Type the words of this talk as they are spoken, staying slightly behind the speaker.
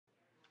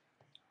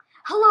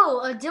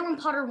Hello, Dylan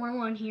Potter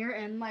 11 here,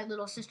 and my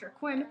little sister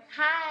Quinn.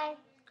 Hi.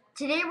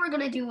 Today we're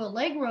gonna do a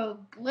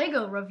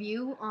Lego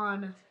review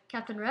on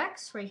Captain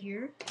Rex right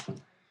here.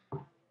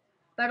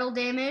 Battle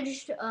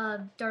damaged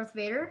Darth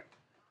Vader.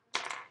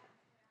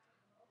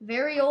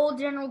 Very old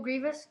General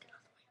Grievous.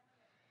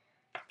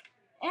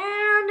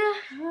 And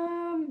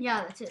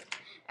yeah, that's it.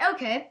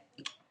 Okay,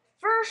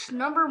 first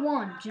number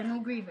 1,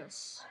 General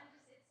Grievous.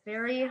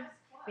 Very,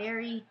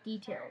 very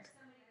detailed.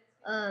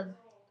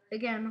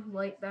 Again,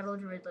 white battle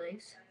droid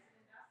legs.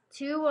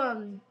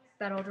 2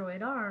 battle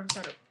droid arms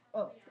that are,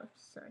 oh,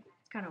 sorry,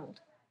 it's kind of old.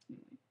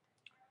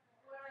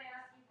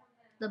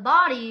 The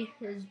body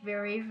is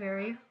very,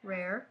 very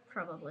rare,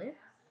 probably.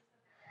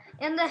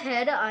 And the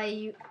head,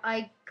 I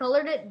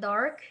colored it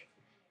dark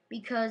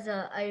because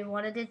I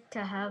wanted it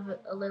to have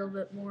a little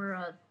bit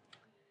more,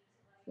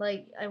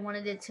 like, I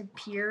wanted it to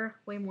peer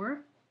way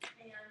more.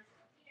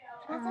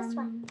 This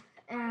one.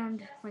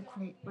 And my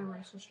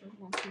little sister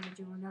wants me to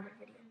do another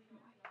video.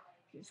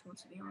 She just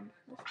wants to be on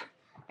this.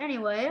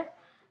 Anyway,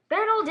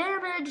 battle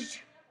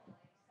damaged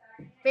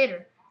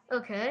Vader.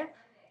 Okay.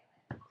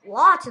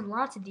 Lots and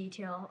lots of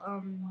detail.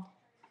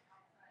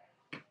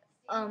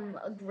 A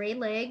gray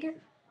leg,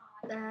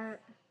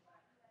 that,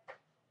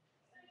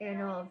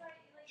 and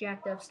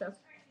jacked up stuff.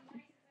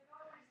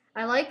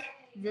 I like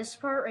this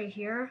part right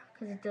here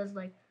because it does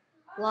like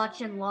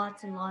lots and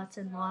lots and lots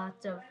and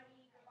lots of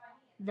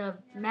the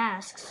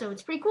masks, so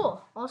it's pretty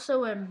cool.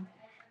 Also,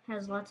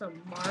 has lots of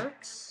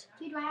marks.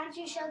 Dude, why don't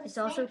you show this? It's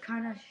also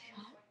kind of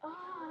shut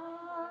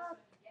up.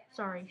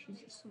 Sorry, she's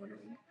just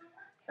wondering.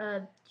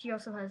 He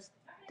also has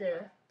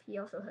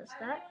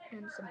that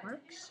and some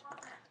marks.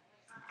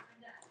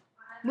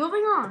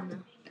 Moving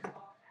on.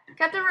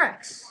 Captain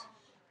Rex.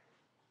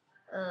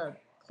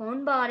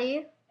 Clone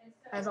body,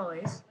 as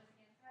always.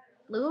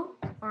 Blue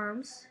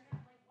arms.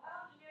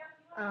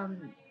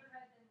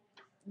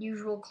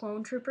 Usual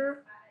clone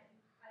trooper.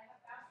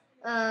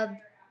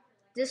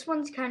 This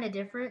one's kind of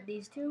different,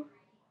 these two.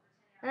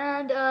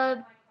 And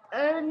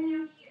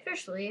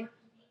officially,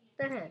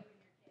 the head.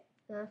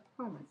 The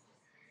helmet.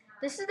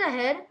 This is the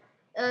head.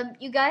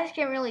 You guys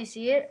can't really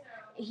see it.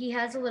 He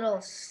has a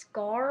little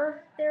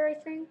scar there, I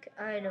think.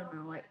 I don't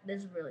know.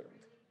 This is really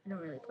old. I don't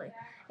really play.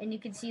 And you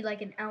can see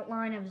like an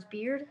outline of his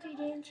beard.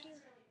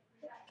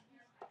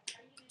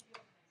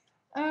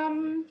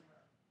 And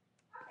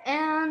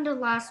the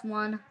last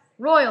one,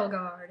 Royal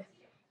Guard.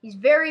 He's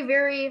very,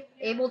 very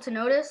able to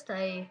notice.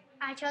 I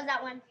chose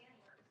that one.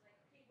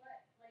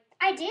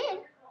 I did.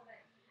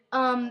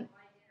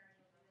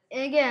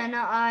 Again,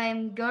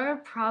 I'm gonna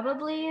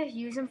probably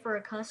use him for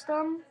a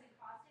custom.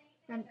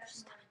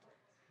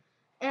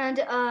 And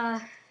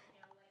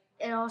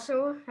it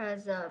also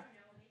has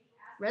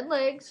red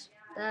legs,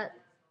 that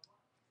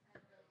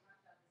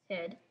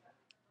head.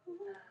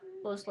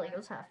 Most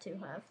Legos have to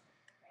have.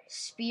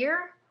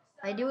 Spear,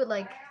 I do it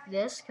like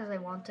this because I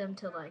want them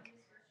to like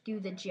do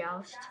the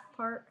joust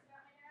part.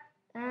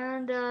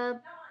 And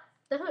the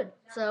hood.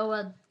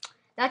 So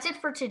that's it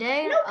for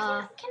today. No,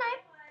 can I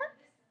put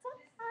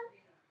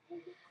some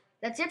on?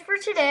 That's it for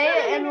today,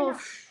 No. and we'll.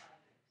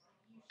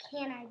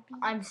 Can I be?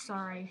 I'm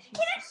sorry.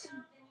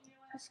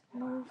 Just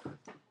move.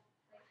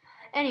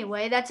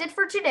 Anyway, that's it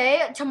for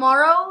today.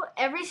 Tomorrow,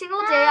 every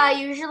single day, I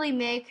usually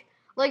make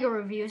Lego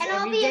reviews and every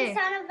I'll be day. in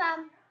front of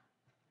them.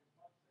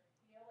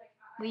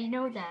 We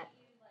know that.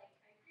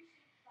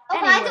 Oh,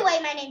 Anyway. by the way,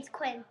 my name's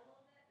Quinn.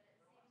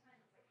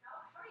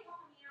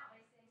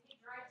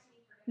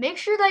 Make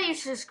sure that you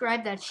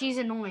subscribe. That she's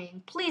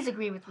annoying. Please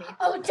agree with me.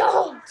 Oh,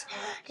 don't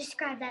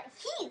describe that.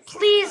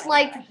 Please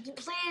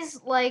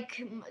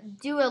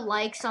do a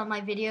likes on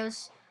my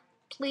videos,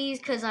 please,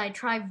 because I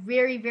try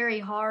very, very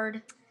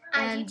hard.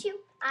 I do too.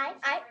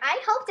 I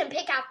helped him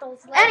pick out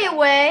those Legos.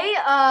 Anyway,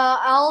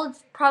 I'll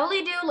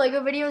probably do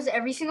Lego videos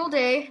every single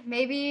day.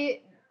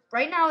 Maybe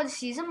right now it's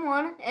season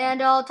 1,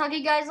 and I'll talk to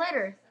you guys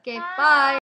later. Okay, bye.